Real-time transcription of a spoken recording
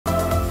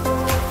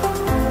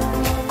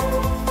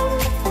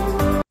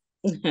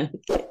Okay.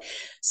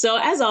 So,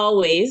 as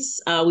always,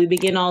 we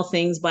begin all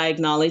things by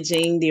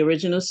acknowledging the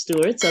original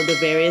stewards of the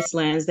various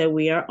lands that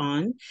we are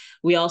on.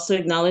 We also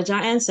acknowledge our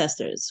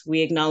ancestors.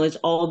 We acknowledge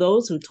all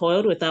those who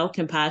toiled without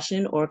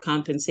compassion or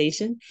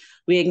compensation.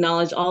 We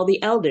acknowledge all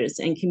the elders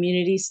and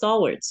community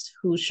stalwarts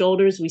whose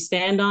shoulders we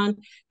stand on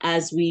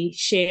as we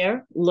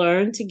share,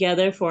 learn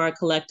together for our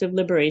collective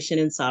liberation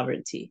and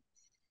sovereignty.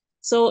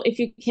 So, if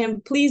you can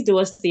please do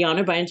us the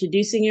honor by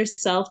introducing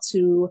yourself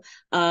to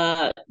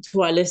our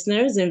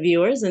listeners and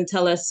viewers, and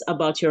tell us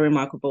about your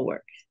remarkable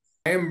work.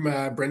 I am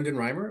Brendan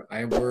Reimer.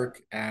 I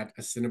work at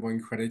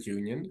Assiniboine Credit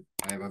Union.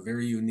 I have a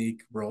very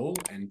unique role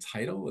and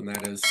title, and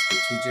that is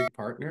Strategic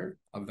Partner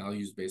of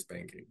Values-Based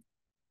Banking.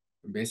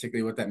 And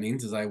basically, what that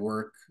means is I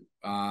work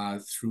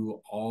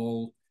through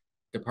all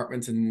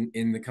departments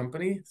in the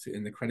company,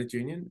 in the credit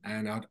union,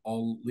 and at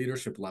all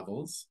leadership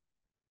levels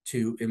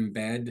to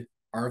embed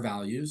our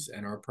values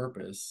and our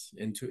purpose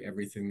into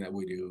everything that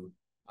we do,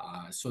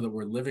 so that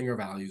we're living our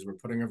values, we're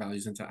putting our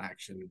values into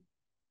action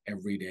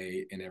every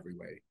day in every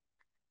way.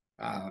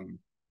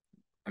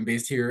 I'm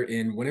based here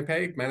in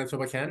Winnipeg,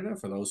 Manitoba, Canada,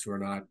 for those who are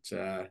not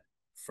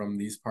from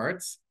these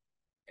parts.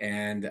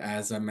 And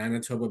as a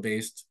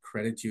Manitoba-based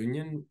credit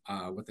union,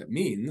 what that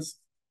means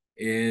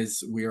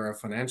is we are a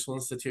financial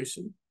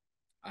institution,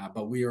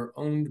 but we are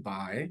owned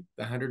by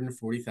the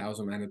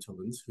 140,000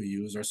 Manitobans who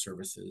use our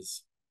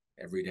services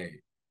every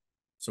day.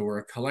 So we're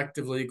a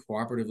collectively,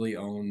 cooperatively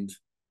owned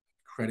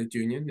credit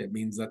union. It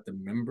means that the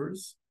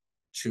members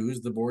choose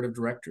the board of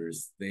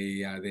directors.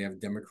 They have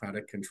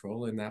democratic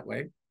control in that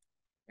way.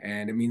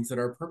 And it means that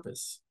our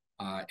purpose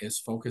is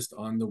focused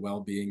on the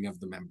well-being of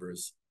the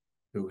members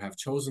who have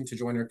chosen to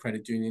join our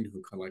credit union,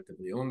 who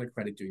collectively own the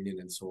credit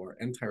union. And so our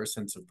entire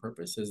sense of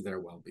purpose is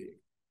their well-being.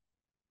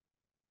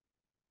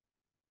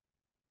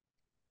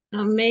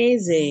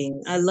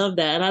 Amazing. I love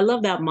that. And I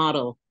love that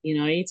model. You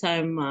know,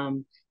 anytime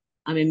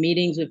I'm in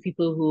meetings with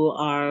people who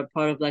are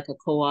part of like a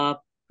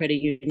co-op,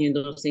 credit union,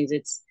 those things,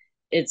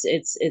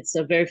 it's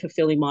a very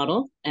fulfilling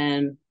model,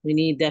 and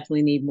we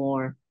definitely need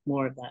more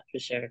of that for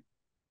sure.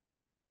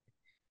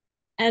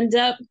 And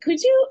could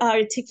you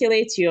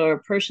articulate your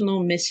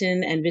personal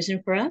mission and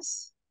vision for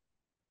us?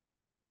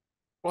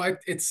 Well,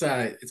 it's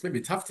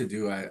maybe tough to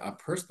do a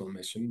personal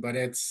mission, but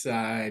it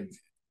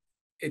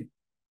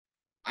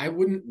I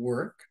wouldn't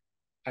work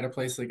at a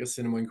place like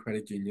Assiniboine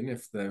Credit Union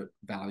if the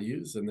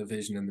values and the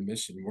vision and the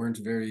mission weren't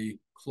very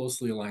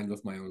closely aligned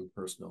with my own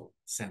personal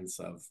sense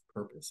of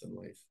purpose in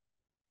life.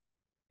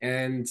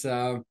 And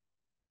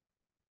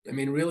I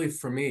mean, really,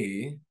 for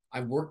me,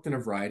 I've worked in a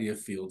variety of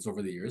fields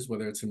over the years,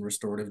 whether it's in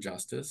restorative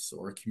justice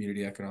or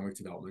community economic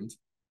development,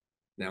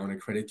 now in a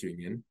credit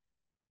union.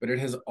 But it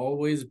has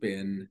always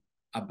been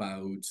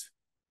about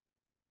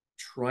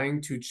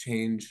trying to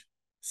change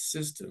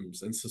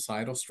systems and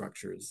societal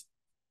structures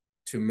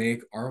to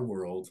make our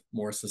world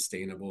more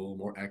sustainable,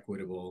 more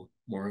equitable,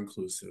 more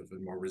inclusive,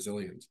 and more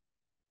resilient.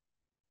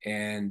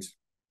 And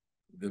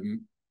the,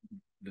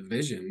 the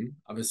vision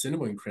of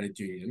Assiniboine Credit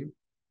Union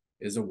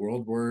is a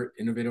world where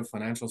innovative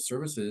financial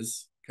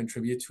services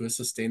contribute to a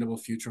sustainable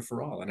future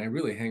for all. And I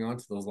really hang on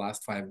to those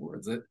last 5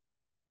 words.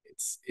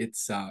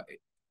 It's a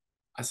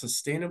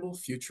sustainable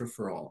future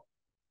for all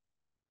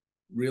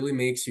really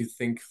makes you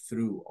think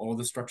through all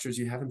the structures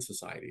you have in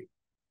society.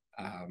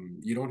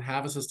 You don't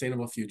have a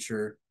sustainable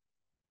future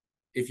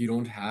if you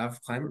don't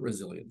have climate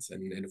resilience,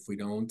 and if we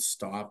don't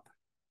stop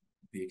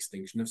the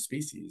extinction of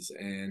species,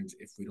 and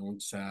if we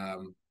don't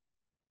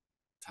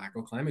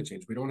tackle climate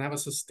change, we don't have a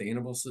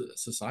sustainable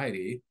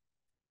society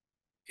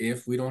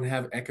if we don't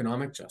have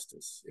economic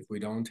justice, if we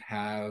don't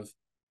have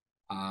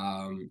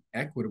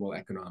equitable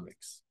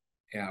economics,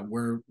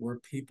 where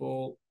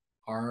people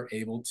are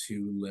able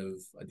to live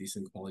a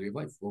decent quality of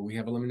life, where we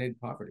have eliminated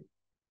poverty.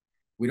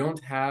 We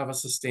don't have a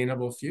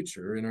sustainable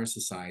future in our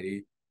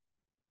society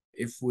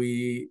if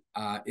we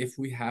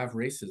have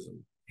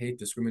racism, hate,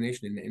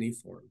 discrimination in any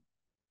form,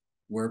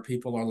 where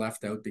people are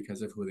left out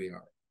because of who they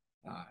are.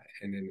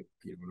 And in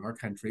our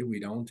country, we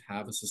don't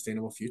have a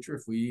sustainable future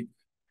if we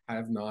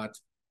have not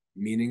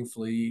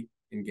meaningfully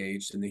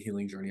engaged in the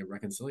healing journey of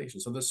reconciliation.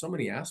 So there's so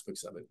many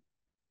aspects of it.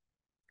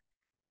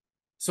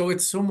 So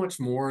it's so much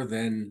more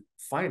than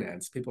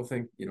finance. People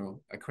think,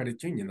 a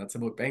credit union, that's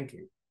about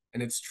banking.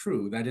 And it's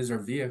true, that is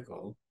our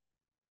vehicle,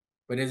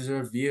 but it is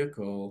our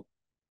vehicle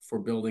for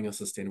building a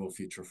sustainable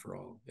future for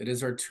all. It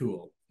is our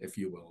tool, if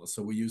you will.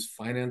 So we use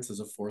finance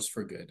as a force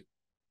for good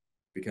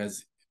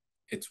because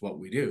it's what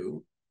we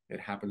do.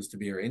 It happens to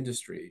be our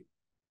industry,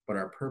 but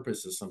our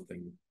purpose is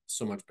something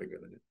so much bigger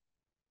than it.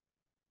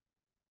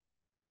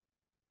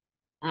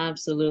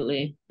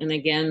 Absolutely. And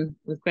again,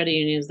 with credit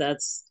unions,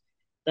 that's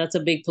a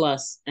big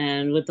plus.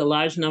 And with the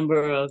large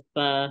number of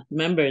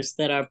members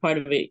that are part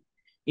of it,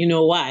 you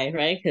know why,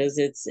 right? Because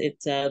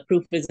it's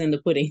proof is in the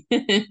pudding.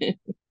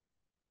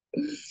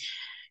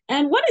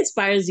 And what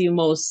inspires you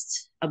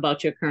most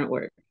about your current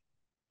work?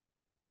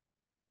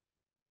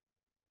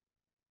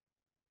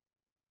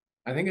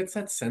 I think it's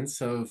that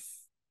sense of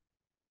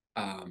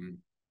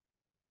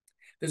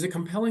there's a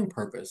compelling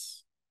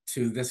purpose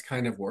to this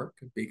kind of work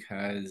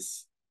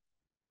because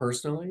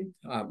personally,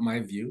 my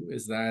view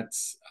is that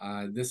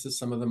this is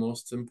some of the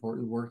most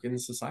important work in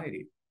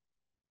society.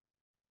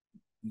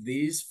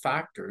 These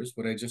factors,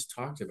 what I just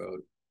talked about,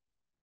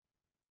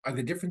 are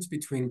the difference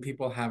between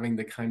people having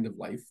the kind of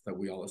life that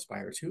we all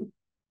aspire to.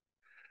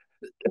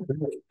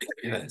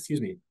 Yeah,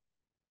 excuse me.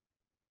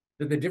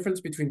 The difference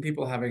between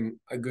people having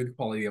a good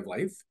quality of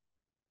life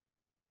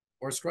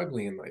or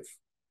struggling in life.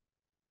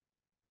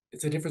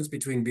 It's a difference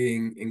between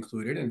being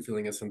included and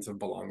feeling a sense of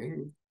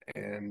belonging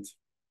and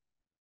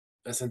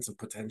a sense of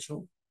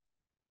potential,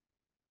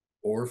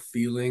 or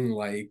feeling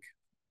like,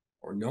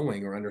 or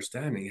knowing or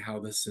understanding how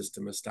the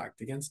system is stacked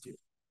against you.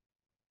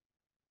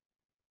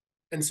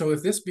 And so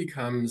if this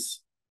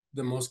becomes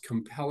the most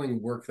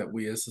compelling work that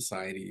we as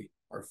society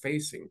are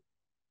facing,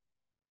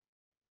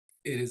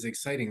 it is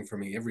exciting for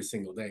me every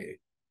single day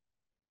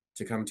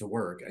to come to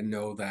work and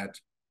know that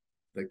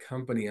the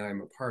company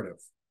I'm a part of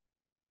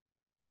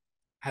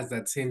has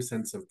that same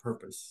sense of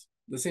purpose,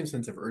 the same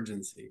sense of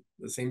urgency,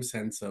 the same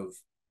sense of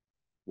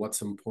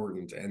what's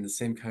important, and the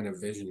same kind of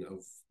vision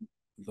of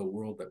the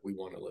world that we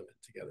want to live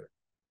in together.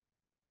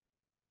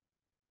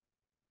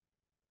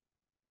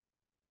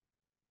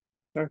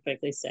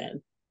 Perfectly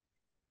said.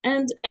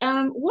 And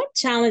what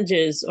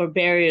challenges or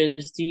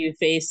barriers do you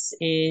face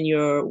in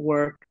your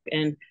work,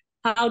 and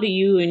how do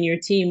you and your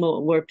team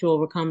work to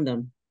overcome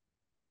them?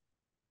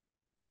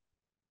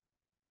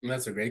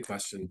 That's a great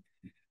question.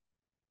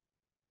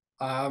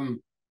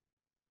 Um,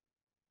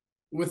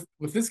 with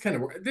this kind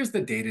of work, there's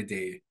the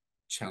day-to-day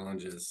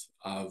challenges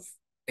of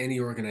any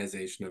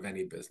organization, of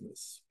any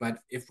business. But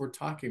if we're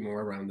talking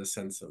more around the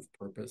sense of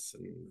purpose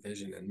and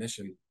vision and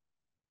mission,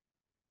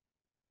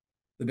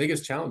 the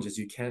biggest challenge is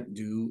you can't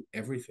do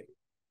everything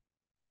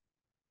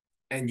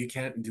and you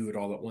can't do it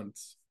all at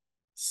once.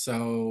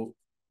 So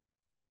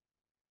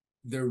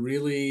there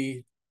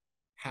really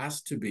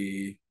has to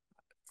be,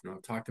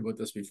 I've talked about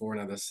this before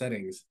in other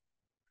settings,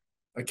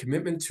 a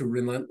commitment to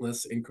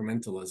relentless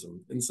incrementalism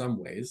in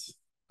some ways.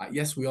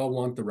 Yes, we all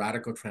want the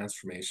radical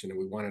transformation and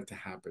we want it to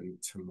happen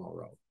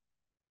tomorrow.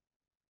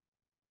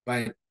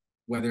 But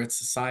whether it's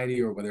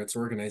society or whether it's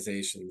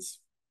organizations,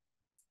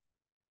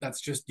 that's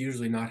just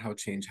usually not how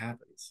change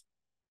happens.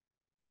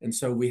 And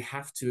so we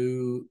have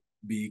to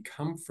be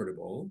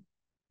comfortable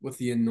with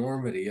the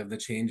enormity of the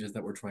changes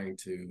that we're trying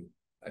to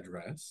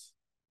address,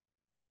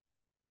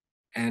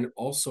 and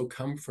also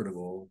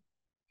comfortable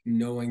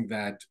knowing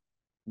that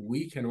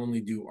we can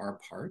only do our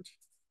part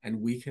and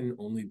we can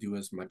only do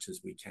as much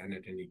as we can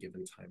at any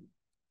given time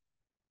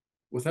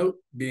without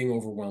being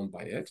overwhelmed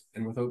by it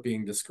and without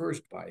being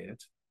discouraged by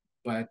it,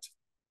 but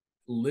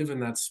live in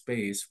that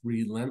space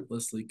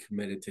relentlessly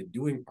committed to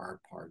doing our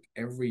part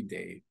every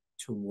day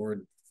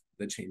toward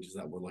the changes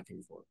that we're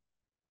looking for.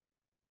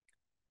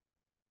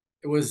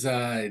 It was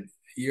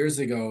years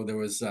ago, there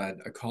was a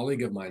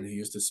colleague of mine who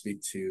used to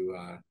speak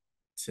to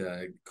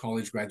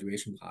college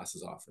graduation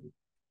classes often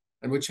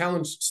and would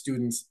challenge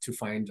students to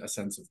find a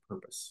sense of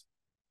purpose.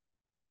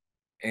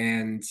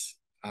 And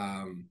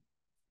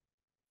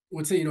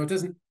would say, it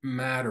doesn't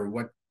matter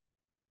what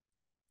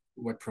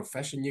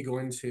profession you go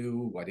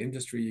into, what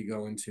industry you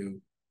go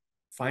into,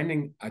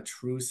 finding a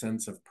true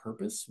sense of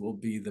purpose will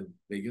be the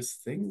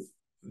biggest thing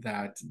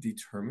that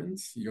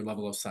determines your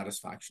level of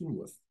satisfaction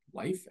with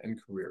life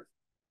and career.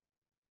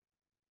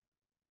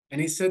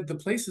 And he said the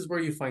places where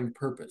you find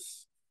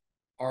purpose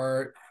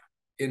are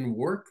in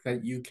work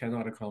that you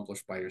cannot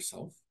accomplish by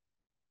yourself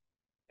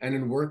and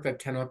in work that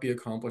cannot be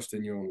accomplished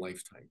in your own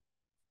lifetime.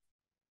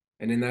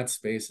 And in that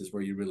space is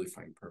where you really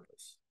find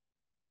purpose.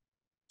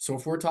 So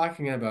if we're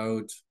talking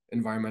about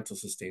environmental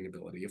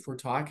sustainability, if we're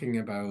talking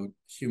about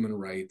human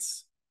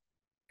rights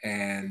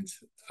and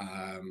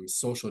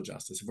social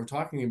justice, if we're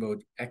talking about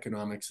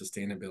economic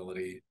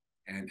sustainability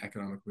and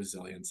economic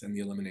resilience and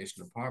the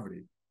elimination of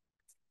poverty,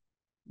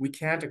 we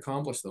can't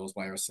accomplish those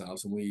by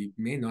ourselves, and we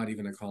may not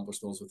even accomplish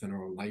those within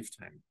our own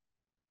lifetime.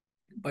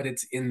 But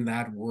it's in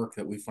that work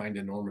that we find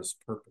enormous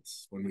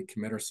purpose when we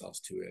commit ourselves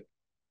to it,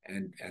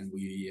 and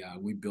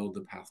we build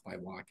the path by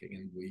walking,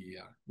 and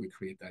we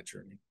create that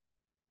journey.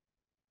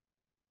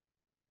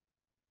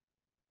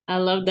 I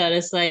love that.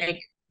 It's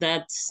like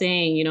that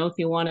saying, if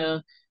you want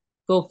to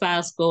go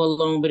fast, go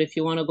alone, but if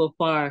you want to go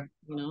far,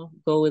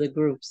 go with a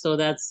group. So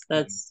that's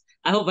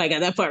I hope I got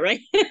that part right.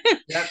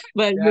 Yeah,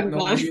 But yeah.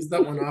 No, I use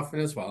that one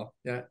often as well.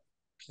 Yeah,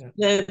 yeah.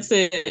 that's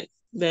it.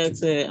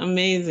 That's it.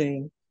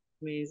 Amazing.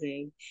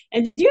 Amazing.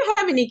 And do you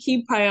have any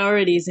key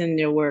priorities in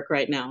your work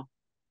right now?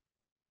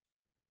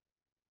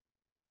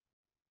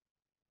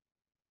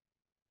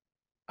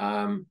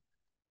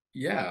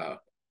 Yeah,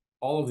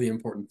 all of the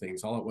important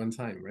things all at one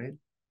time, right?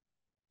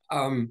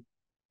 Um,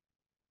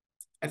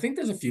 I think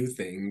there's a few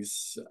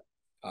things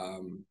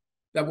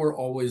that we're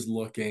always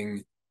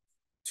looking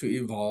to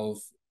evolve.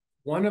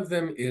 One of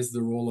them is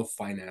the role of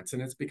finance,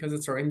 and it's because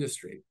it's our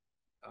industry.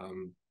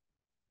 Um,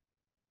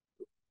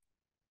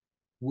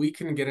 we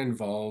can get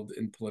involved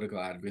in political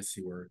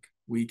advocacy work.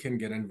 We can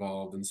get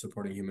involved in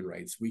supporting human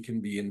rights. We can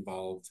be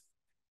involved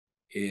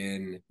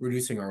in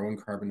reducing our own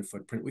carbon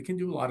footprint. We can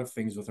do a lot of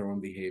things with our own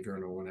behavior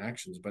and our own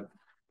actions, but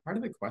part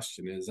of the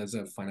question is, as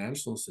a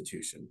financial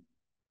institution,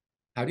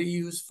 how do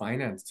you use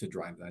finance to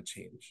drive that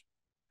change?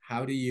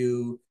 How do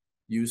you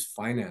use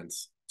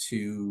finance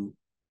to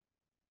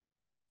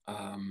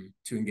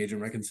engage in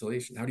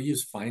reconciliation? How do you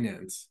use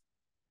finance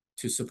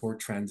to support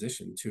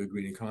transition to a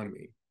green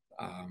economy?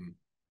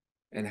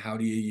 And how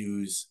do you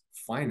use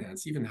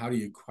finance, even how do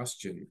you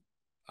question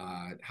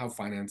how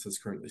finance is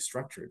currently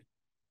structured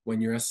when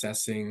you're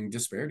assessing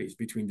disparities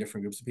between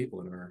different groups of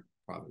people in our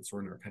province or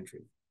in our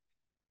country?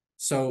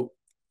 So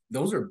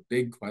those are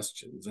big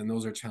questions and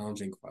those are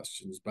challenging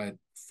questions. But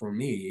for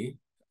me,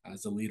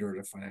 as a leader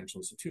at a financial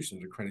institution,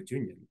 at a credit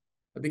union,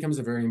 that becomes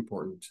a very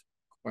important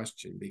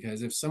question,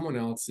 because if someone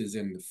else is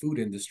in the food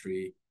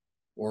industry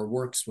or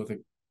works with a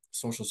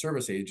social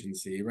service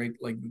agency, right,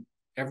 like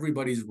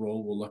everybody's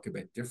role will look a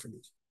bit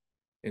different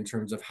in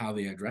terms of how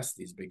they address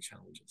these big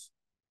challenges.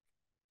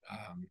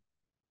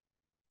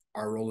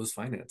 Our role is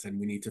finance, and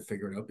we need to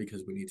figure it out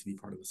because we need to be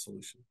part of the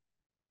solution.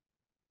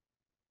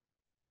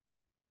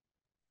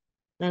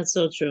 That's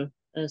so true.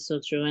 That's so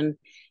true. And,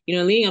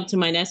 leading up to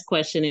my next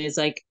question is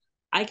like,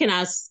 I can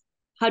ask,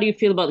 how do you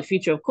feel about the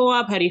future of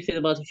co-op? How do you feel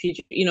about the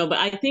future? But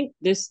I think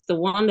the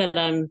one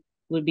that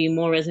would be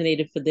more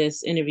resonated for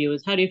this interview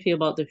is, how do you feel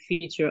about the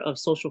future of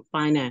social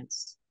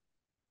finance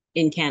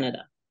in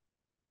Canada?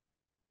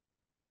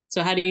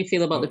 So how do you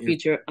feel about the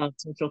future of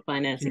social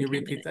finance in Canada? Can you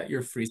repeat that?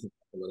 You're freezing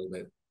a little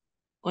bit.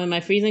 Oh, am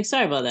I freezing?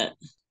 Sorry about that.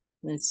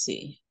 Let's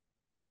see.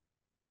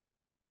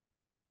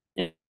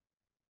 Can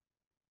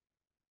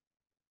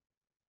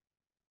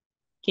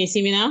you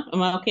see me now?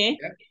 Am I okay?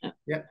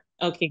 Yeah.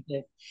 Okay,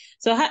 good.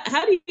 So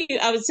how do you,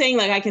 I was saying,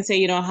 like, I can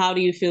say, how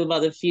do you feel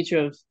about the future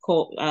of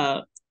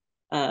co-op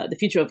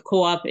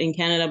in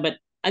Canada? But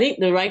I think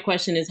the right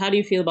question is, how do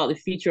you feel about the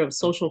future of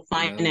social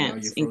finance? Now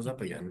you froze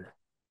up again.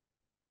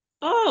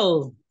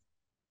 Oh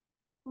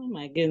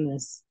my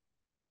goodness.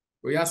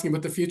 Were you asking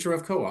about the future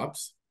of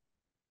co-ops?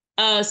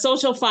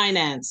 Social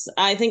finance.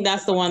 I think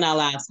that's the one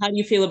I'll ask. How do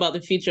you feel about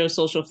the future of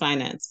social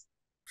finance?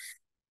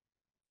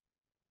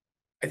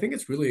 I think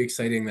it's really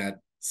exciting that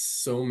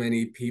so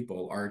many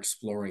people are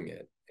exploring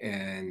it.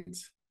 And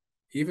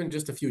even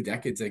just a few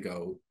decades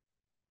ago,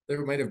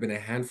 there might have been a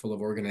handful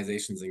of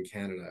organizations in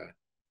Canada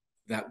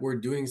that were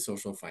doing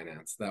social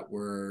finance, that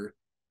were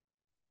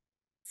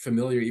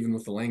familiar even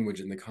with the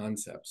language and the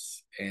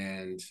concepts.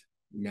 And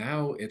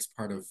now it's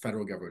part of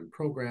federal government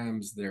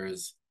programs.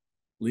 There's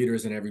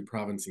leaders in every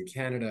province in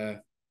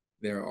Canada.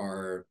 There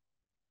are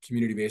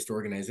community-based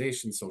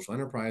organizations, social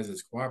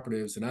enterprises,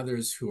 cooperatives, and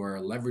others who are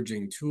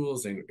leveraging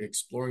tools and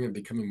exploring and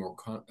becoming more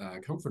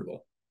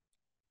comfortable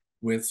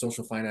with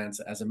social finance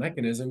as a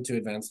mechanism to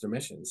advance their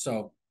mission.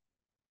 So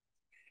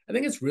I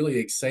think it's really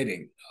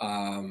exciting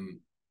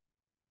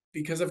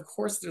because, of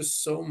course, there is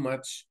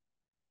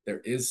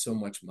so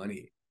much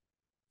money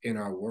in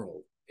our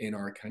world, in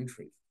our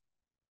country.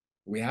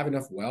 We have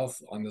enough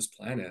wealth on this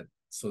planet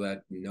so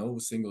that no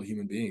single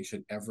human being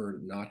should ever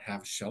not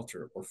have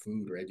shelter or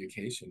food or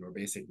education or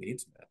basic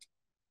needs met.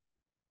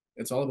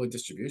 It's all about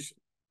distribution.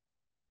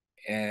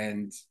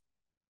 And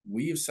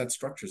we've set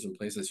structures in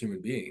place as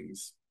human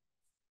beings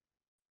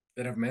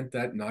that have meant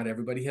that not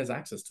everybody has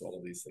access to all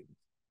of these things.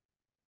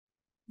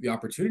 The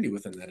opportunity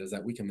within that is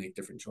that we can make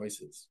different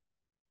choices.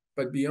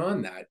 But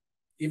beyond that,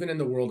 even in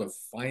the world of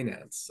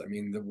finance, I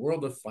mean, the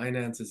world of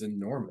finance is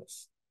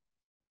enormous.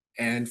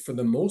 And for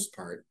the most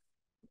part,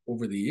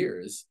 over the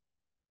years,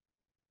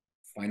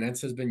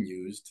 finance has been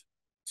used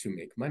to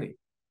make money.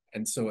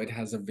 And so it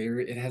has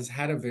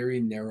had a very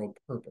narrow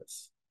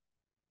purpose.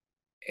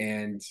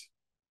 And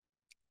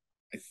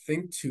I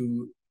think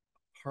to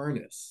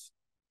harness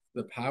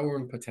the power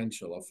and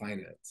potential of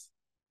finance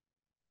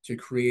to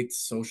create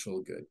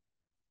social good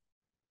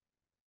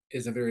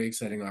is a very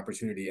exciting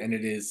opportunity. And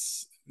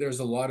there's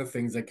a lot of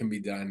things that can be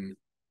done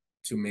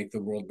to make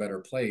the world a better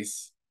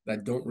place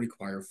that don't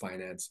require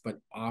finance, but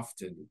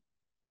often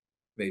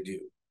they do.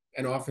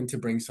 And often to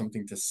bring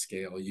something to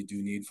scale, you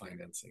do need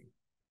financing.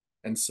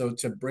 And so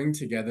to bring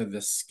together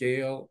the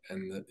scale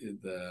and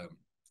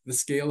the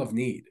scale of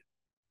need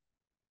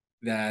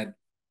that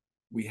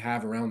we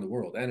have around the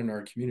world and in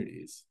our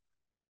communities,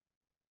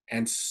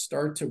 and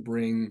start to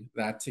bring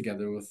that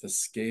together with the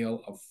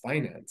scale of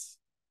finance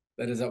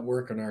that is at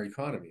work in our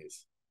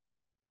economies,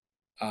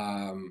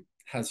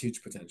 has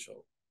huge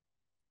potential.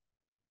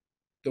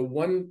 The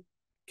one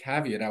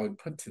caveat I would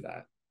put to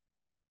that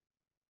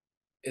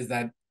is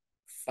that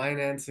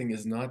financing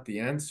is not the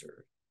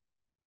answer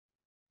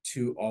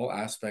to all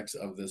aspects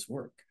of this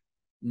work.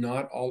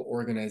 Not all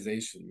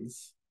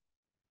organizations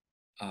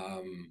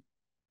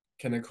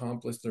can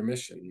accomplish their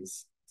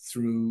missions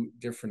through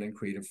different and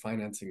creative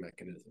financing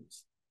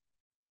mechanisms.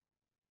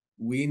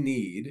 We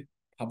need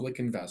public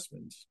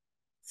investment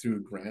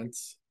through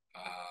grants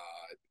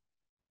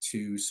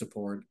to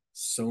support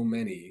so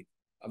many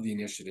of the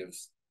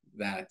initiatives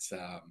that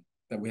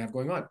we have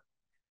going on.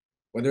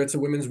 Whether it's a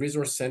women's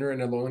resource center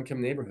in a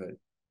low-income neighborhood,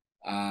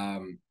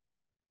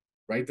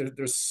 right?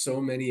 There's so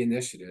many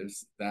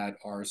initiatives that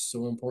are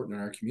so important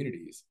in our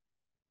communities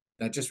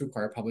that just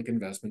require public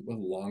investment with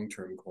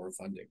long-term core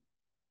funding.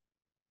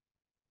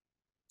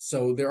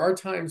 So there are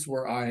times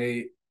where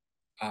I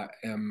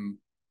am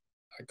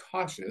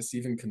cautious,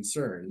 even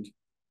concerned,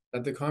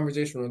 that the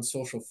conversation around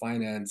social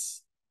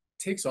finance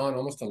takes on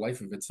almost a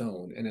life of its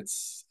own, and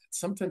it's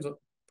sometimes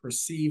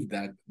perceived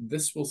that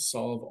this will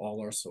solve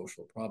all our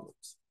social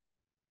problems.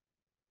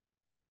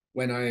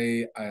 When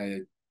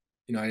it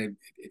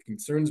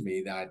concerns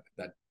me that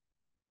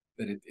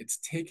it's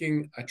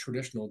taking a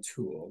traditional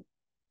tool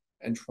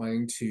and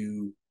trying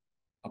to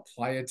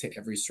apply it to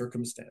every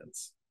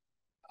circumstance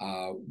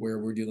where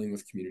we're dealing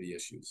with community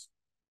issues.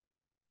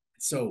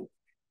 So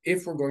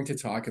if we're going to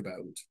talk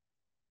about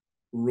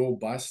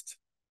robust,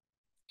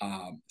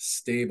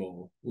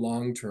 stable,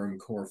 long-term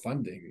core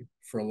funding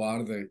for a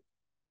lot of the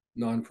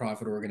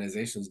nonprofit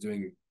organizations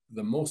doing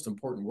the most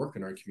important work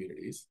in our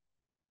communities,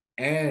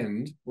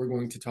 and we're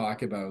going to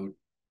talk about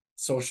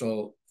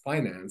social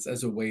finance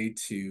as a way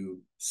to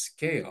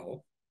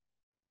scale,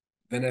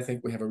 then I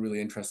think we have a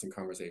really interesting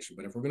conversation.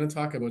 But if we're going to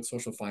talk about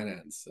social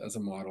finance as a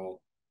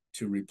model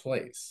to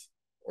replace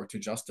or to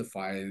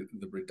justify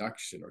the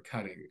reduction or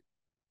cutting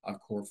of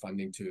core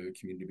funding to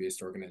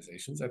community-based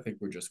organizations, I think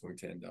we're just going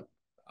to end up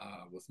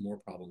with more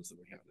problems than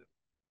we have now.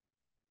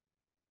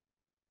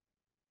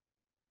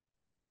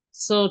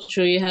 So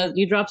true.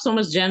 You drop so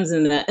much gems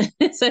in that.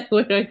 It's like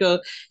where do I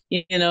go?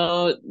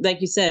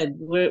 Like you said,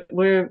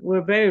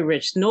 we're very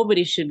rich.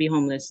 Nobody should be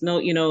homeless. No,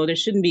 there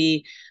shouldn't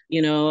be,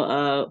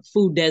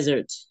 food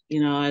desert,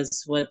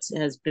 as what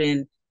has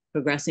been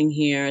progressing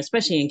here,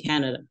 especially in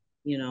Canada,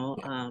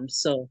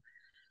 so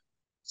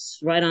it's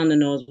right on the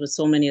nose with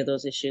so many of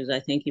those issues. I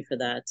thank you for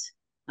that.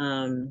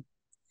 Um,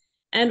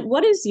 and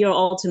what is your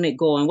ultimate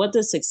goal, and what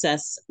does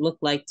success look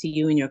like to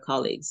you and your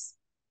colleagues?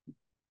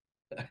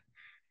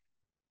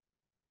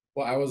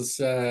 Well, I was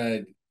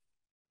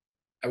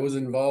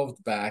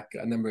involved back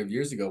a number of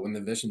years ago when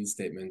the vision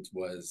statement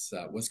was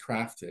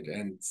crafted,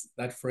 and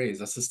that phrase,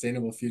 "a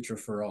sustainable future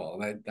for all,"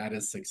 that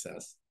is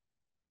success.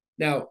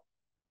 Now,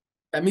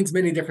 that means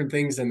many different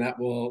things, and that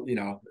will,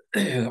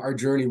 our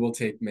journey will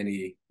take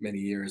many, many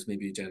years,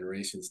 maybe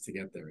generations to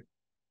get there.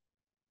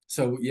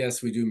 So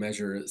yes, we do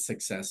measure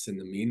success in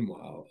the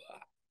meanwhile.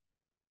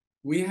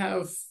 We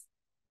have,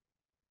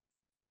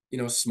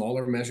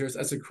 smaller measures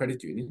as a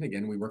credit union.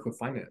 Again, we work with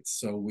finance.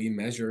 So we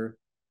measure,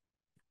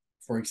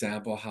 for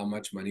example, how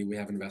much money we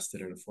have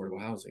invested in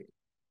affordable housing.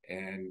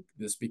 And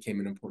this became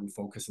an important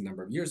focus a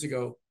number of years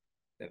ago.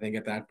 I think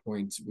at that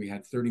point we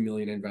had 30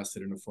 million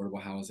invested in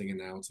affordable housing, and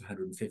now it's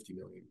 150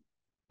 million.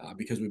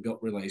 Because we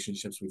built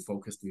relationships, we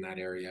focused in that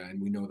area,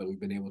 and we know that we've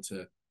been able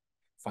to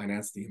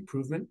finance the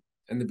improvement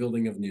and the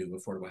building of new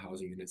affordable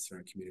housing units in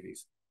our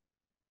communities.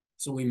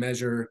 So we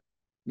measure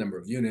number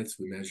of units,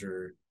 we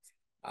measure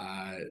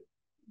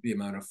the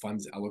amount of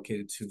funds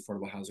allocated to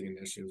affordable housing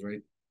initiatives,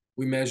 right?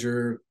 We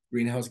measure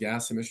greenhouse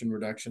gas emission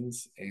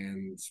reductions,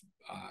 and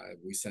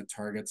we set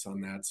targets on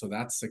that. So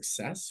that's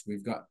success.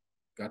 We've got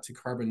to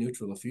carbon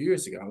neutral a few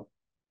years ago,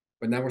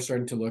 but now we're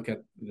starting to look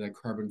at the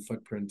carbon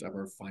footprint of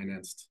our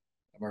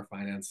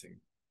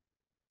financing.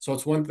 So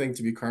it's one thing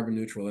to be carbon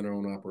neutral in our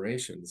own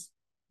operations,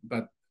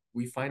 but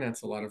we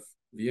finance a lot of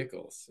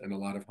vehicles and a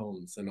lot of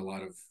homes and a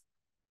lot of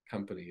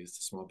companies,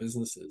 small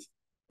businesses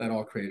that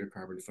all create a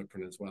carbon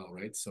footprint as well,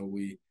 right? So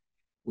we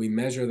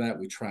measure that,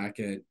 we track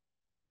it,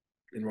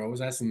 and we're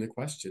always asking the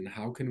question,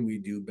 how can we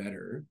do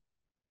better?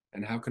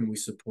 And how can we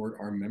support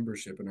our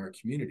membership in our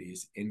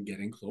communities in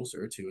getting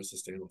closer to a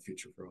sustainable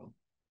future for all?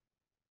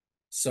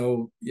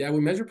 So yeah, we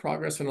measure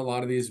progress in a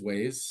lot of these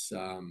ways.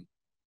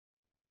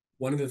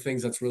 One of the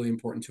things that's really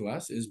important to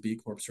us is B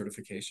Corp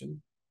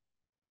certification.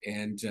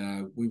 And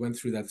we went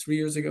through that 3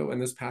 years ago, and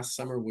this past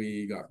summer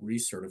we got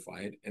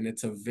recertified, and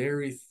it's a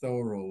very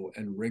thorough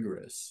and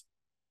rigorous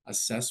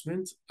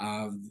assessment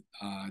of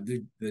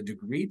the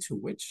degree to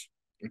which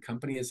a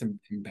company has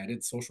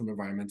embedded social and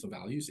environmental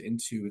values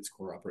into its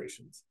core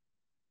operations.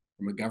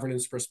 From a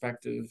governance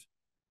perspective,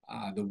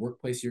 the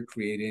workplace you're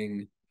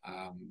creating,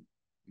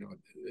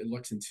 it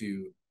looks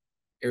into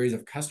areas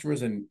of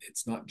customers, and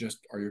it's not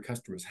just are your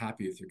customers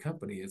happy with your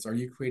company, it's are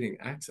you creating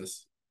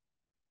access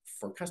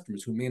for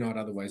customers who may not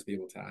otherwise be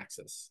able to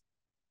access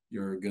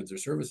your goods or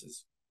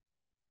services.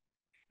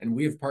 And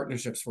we have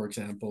partnerships, for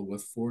example,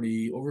 with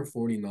over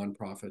 40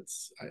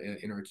 nonprofits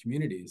in our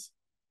communities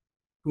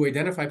who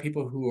identify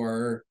people who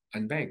are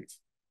unbanked,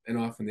 and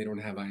often they don't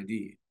have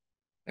ID.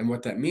 And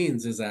what that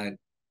means is that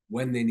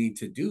when they need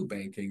to do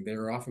banking,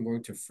 they're often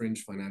going to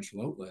fringe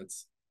financial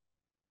outlets,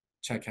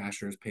 check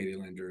cashers, payday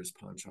lenders,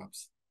 pawn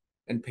shops,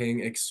 and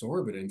paying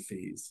exorbitant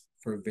fees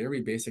for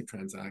very basic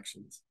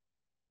transactions.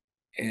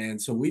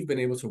 And so we've been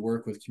able to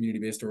work with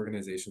community-based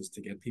organizations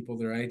to get people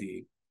their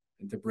ID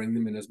and to bring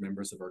them in as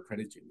members of our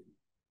credit union.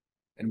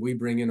 And we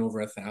bring in over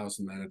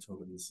 1,000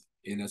 Manitobans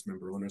in as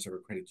member owners of our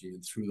credit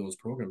union through those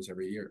programs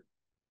every year.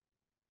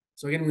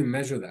 So again, we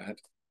measure that.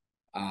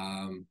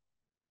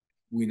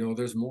 We know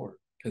there's more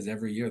because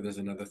every year there's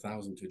another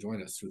 1,000 to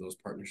join us through those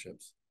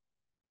partnerships.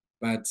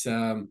 But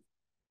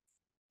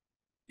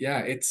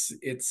Yeah,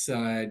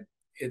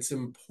 it's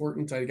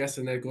important, I guess,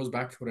 and that goes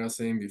back to what I was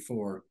saying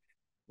before,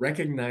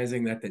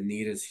 recognizing that the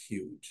need is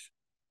huge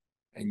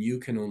and you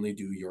can only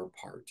do your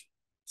part.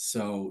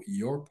 So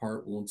your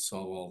part won't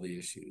solve all the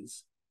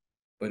issues,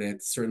 but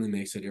it certainly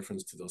makes a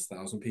difference to those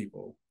 1,000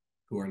 people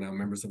who are now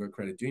members of a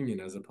credit union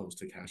as opposed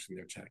to cashing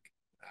their check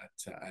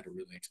at a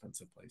really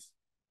expensive place.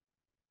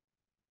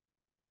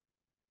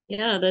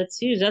 Yeah, that's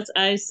huge. That's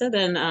I said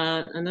in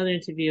another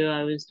interview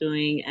I was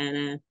doing,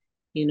 and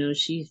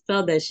she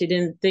felt that she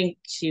didn't think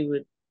she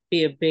would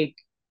be a big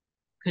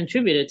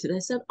contributor to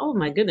this. I said, "Oh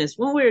my goodness!"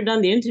 When we were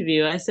done the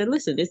interview, I said,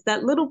 "Listen, it's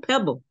that little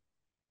pebble,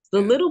 the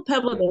Yeah, little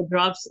pebble that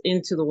drops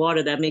into the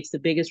water that makes the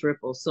biggest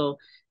ripple. So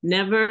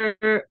never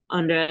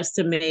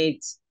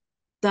underestimate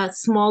that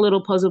small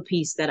little puzzle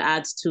piece that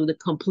adds to the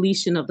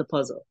completion of the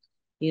puzzle.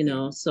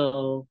 yeah.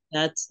 So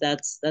that's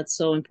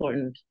so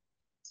important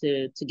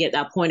to get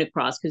that point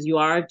across because you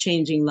are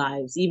changing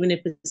lives, even if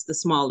it's the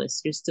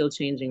smallest. You're still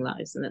changing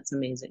lives, and that's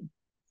amazing.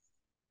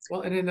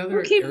 Well, and another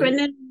Okay, area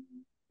Brendan.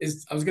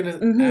 is I was going to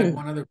add Mm-hmm.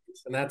 one other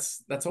piece, and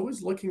that's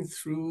always looking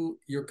through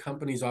your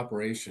company's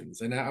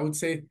operations. And I would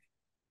say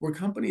where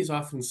companies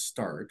often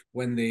start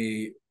when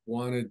they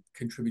want to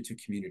contribute to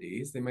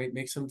communities, they might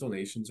make some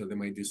donations or they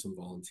might do some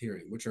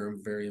volunteering, which are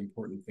very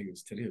important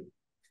things to do.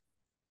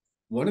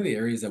 One of the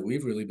areas that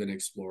we've really been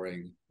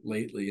exploring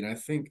lately, and I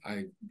think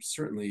I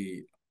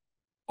certainly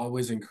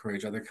always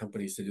encourage other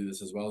companies to do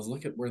this as well, is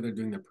look at where they're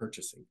doing their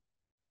purchasing.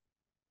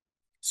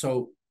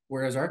 So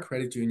whereas our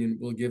credit union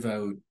will give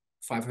out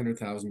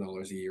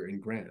 $500,000 a year in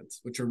grants,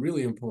 which are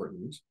really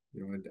important,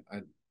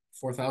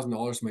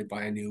 $4,000 might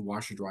buy a new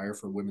washer dryer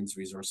for Women's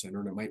Resource Center,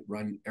 and it might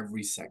run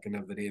every second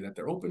of the day that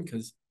they're open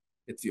because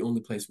it's the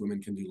only place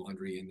women can do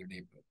laundry in their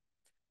neighborhood.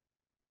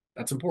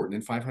 That's important,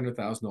 and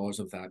 $500,000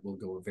 of that will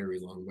go a very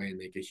long way and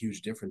make a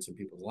huge difference in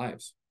people's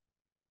lives.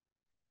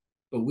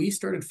 But we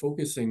started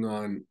focusing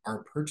on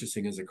our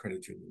purchasing as a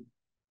credit union,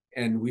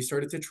 and we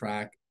started to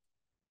track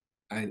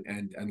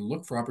and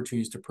look for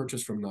opportunities to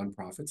purchase from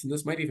nonprofits. And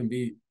this might even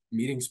be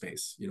meeting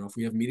space. If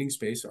we have meeting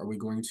space, are we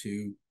going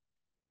to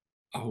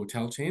a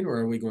hotel chain or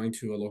are we going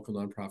to a local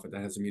nonprofit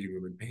that has a meeting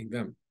room and paying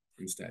them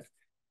instead?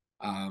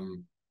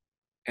 Um,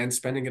 and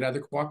spending it at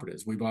other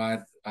cooperatives. We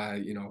bought,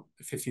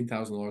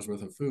 $15,000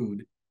 worth of food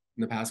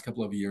in the past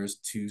couple of years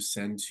to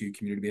send to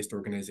community-based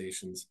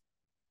organizations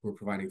who are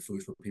providing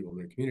food for people in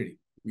their community.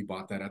 We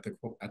bought that at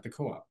the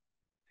co-op.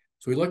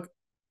 So we look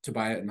to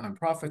buy at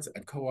nonprofits,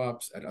 at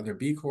co-ops, at other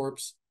B Corps,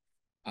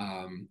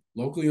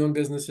 locally owned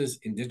businesses,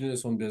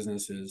 indigenous owned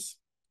businesses,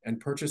 and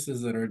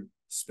purchases that are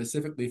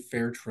specifically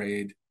fair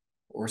trade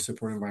or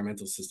support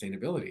environmental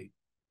sustainability.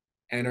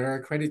 And at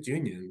our credit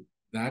union,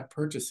 that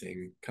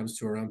purchasing comes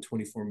to around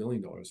 $24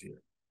 million a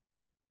year.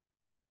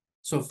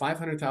 So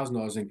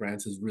 $500,000 in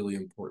grants is really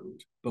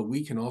important, but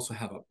we can also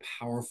have a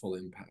powerful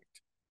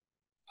impact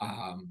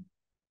um,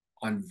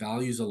 on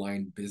values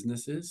aligned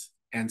businesses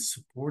and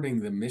supporting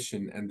the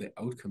mission and the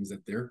outcomes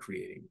that they're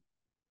creating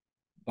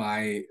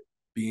by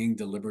being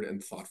deliberate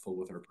and thoughtful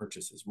with our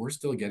purchases. We're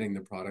still getting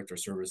the product or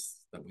service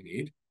that we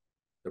need.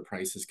 The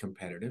price is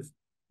competitive,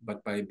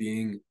 but by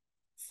being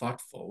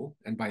thoughtful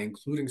and by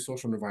including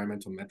social and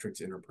environmental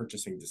metrics in our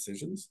purchasing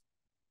decisions,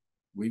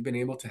 we've been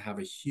able to have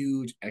a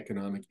huge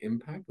economic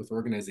impact with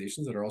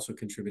organizations that are also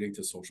contributing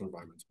to social and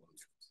environmental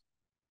outcomes.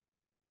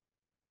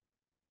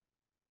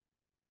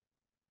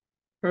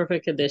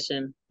 Perfect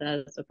addition.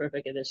 That's a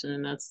perfect addition,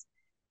 and that's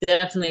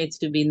definitely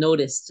to be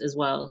noticed as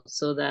well.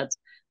 So that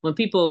when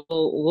people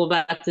go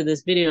back to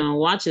this video and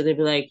watch it, they'll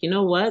be like, you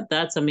know what?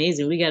 That's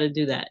amazing. We got to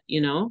do that.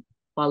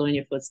 Following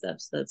your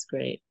footsteps. That's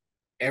great.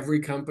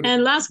 Every company,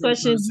 And last every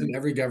person, question.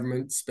 every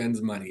government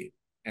spends money.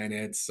 And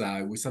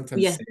we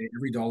sometimes Yeah. say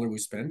every dollar we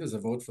spend is a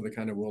vote for the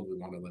kind of world we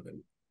want to live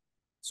in.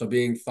 So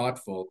being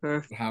thoughtful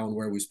Perfect. how and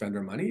where we spend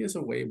our money is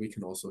a way we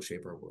can also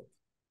shape our world.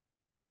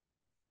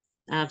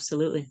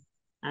 Absolutely.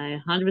 I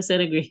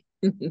 100% agree.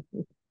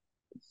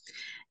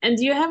 And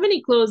do you have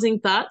any closing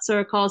thoughts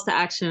or calls to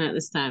action at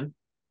this time?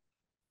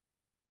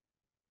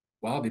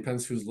 Well, it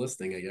depends who's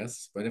listening, I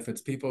guess. But if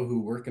it's people who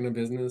work in a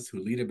business,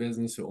 who lead a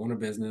business, who own a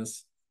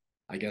business,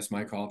 I guess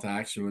my call to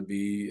action would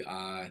be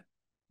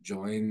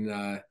join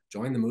the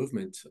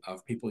movement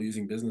of people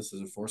using business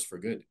as a force for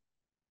good.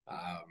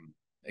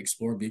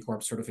 Explore B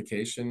Corp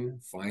certification,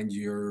 find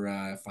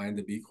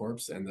the B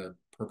Corps and the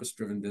purpose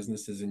driven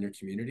businesses in your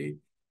community.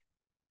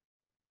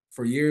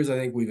 For years, I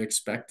think we've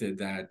expected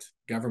that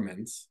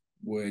governments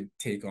would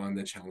take on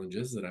the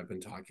challenges that I've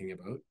been talking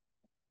about.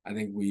 I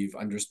think we've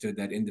understood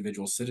that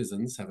individual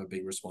citizens have a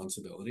big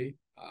responsibility,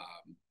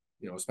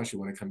 especially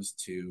when it comes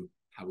to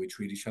how we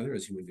treat each other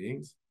as human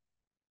beings.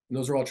 And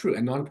those are all true.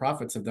 And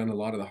nonprofits have done a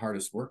lot of the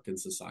hardest work in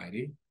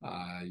society.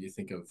 You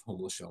think of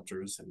homeless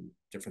shelters and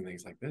different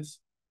things like this.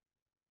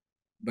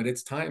 But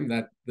it's time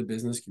that the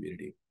business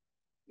community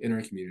in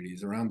our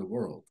communities around the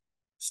world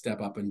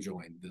step up and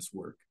join this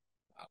work.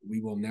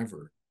 We will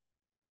never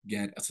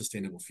get a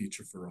sustainable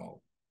future for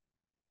all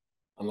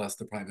unless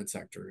the private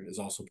sector is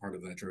also part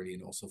of that journey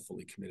and also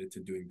fully committed to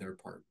doing their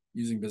part,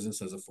 using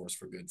business as a force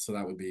for good. So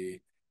that would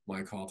be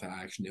my call to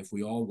action. If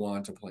we all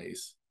want a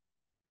place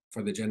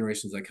for the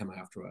generations that come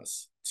after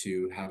us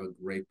to have a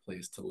great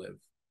place to live,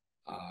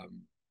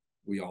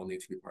 we all need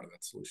to be part of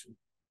that solution.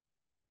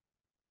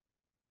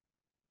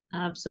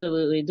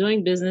 Absolutely.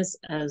 Doing business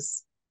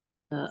as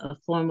a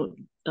form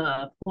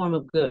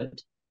of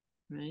good,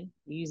 right?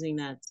 Using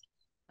that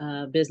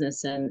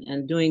business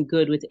and doing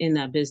good within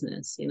that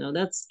business.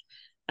 That's,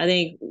 I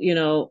think,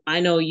 I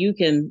know you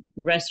can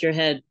rest your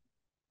head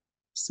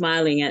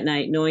smiling at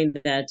night, knowing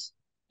that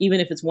even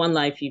if it's one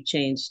life you've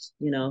changed,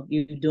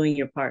 you're doing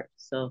your part.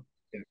 So,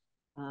 Yeah.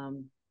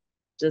 um,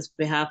 just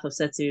behalf of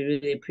SETI, we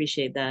really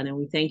appreciate that. And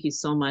we thank you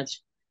so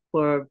much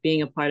for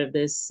being a part of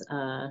this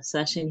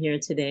session here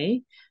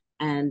today.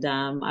 And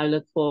I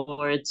look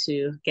forward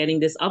to getting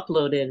this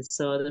uploaded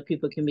so that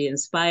people can be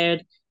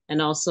inspired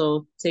and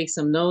also take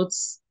some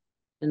notes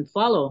and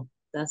follow.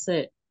 That's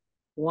it.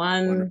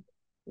 Wonderful.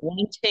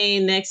 One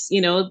chain next,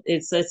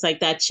 it's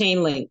like that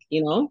chain link,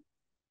 You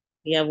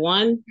have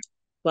one,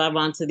 grab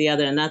onto the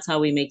other, and that's how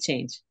we make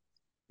change.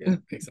 Yeah,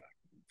 exactly.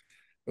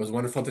 It was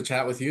wonderful to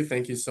chat with you.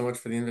 Thank you so much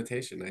for the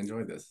invitation. I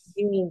enjoyed this.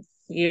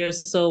 You're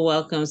so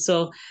welcome.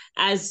 So,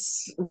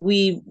 as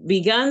we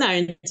begun our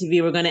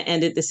interview, we're going to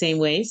end it the same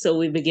way. So,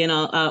 we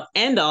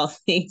end all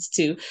things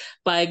too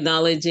by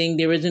acknowledging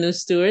the original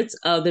stewards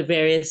of the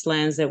various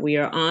lands that we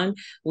are on.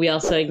 We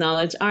also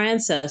acknowledge our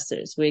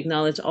ancestors. We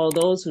acknowledge all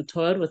those who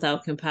toiled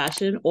without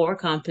compassion or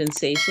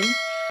compensation.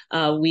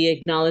 We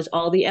acknowledge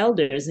all the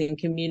elders and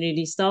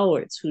community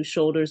stalwarts whose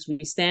shoulders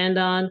we stand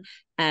on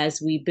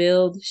as we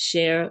build,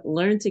 share,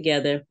 learn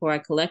together for our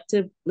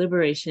collective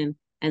liberation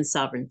and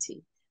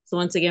sovereignty. So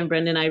once again,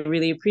 Brendan, I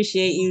really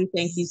appreciate you.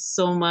 Thank you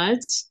so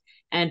much.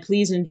 And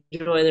please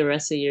enjoy the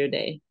rest of your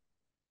day.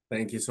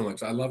 Thank you so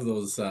much. I love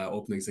those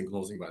openings and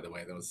closing, by the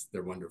way.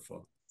 They're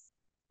wonderful.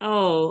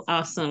 Oh,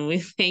 awesome. We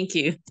thank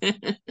you.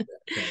 Okay.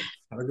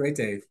 Have a great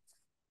day.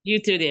 You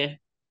too, dear.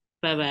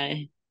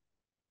 Bye-bye.